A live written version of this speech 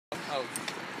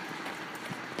McDonald's.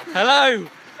 Hello,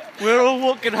 we're all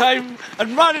walking home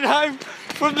and running home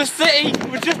from the city.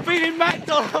 We've just been in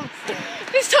McDonald's.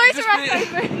 These toys are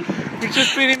open. We've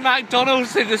just been in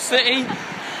McDonald's in the city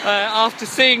after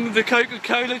seeing the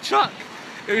Coca-Cola truck.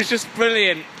 It was just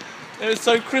brilliant. It was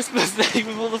so Christmas-y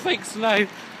with all the fake snow.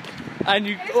 And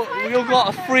we all got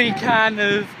a free can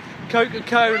of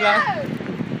Coca-Cola.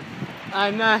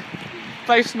 And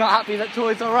Faith's not happy that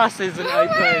Toys R Us isn't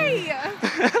open.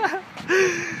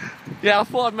 Yeah, I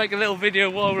thought I'd make a little video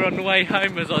while we're on the way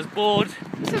home as I was bored.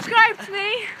 Subscribe to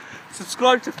me.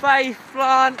 Subscribe to Faith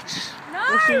Blanche. No.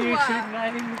 What's your YouTube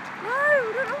name? No,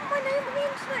 I don't know my name on the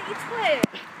internet, you twit.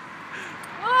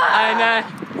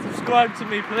 And subscribe to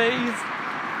me, please.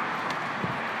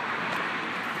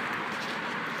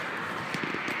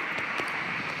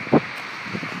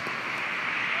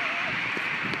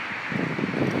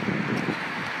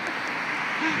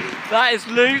 That is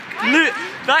Luke.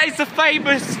 That is the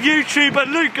famous YouTuber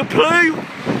Luke Blue.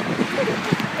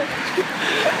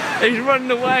 He's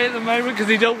running away at the moment because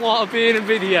he don't want to be in a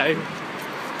video.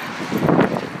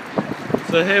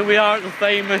 So here we are at the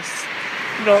famous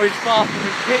Norwich bathroom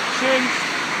and kitchen.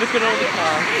 Look at all the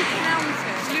cars.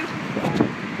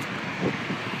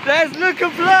 There's Luke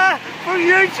Blue from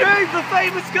YouTube, the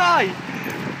famous guy.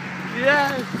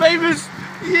 Yeah, famous.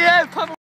 Yeah,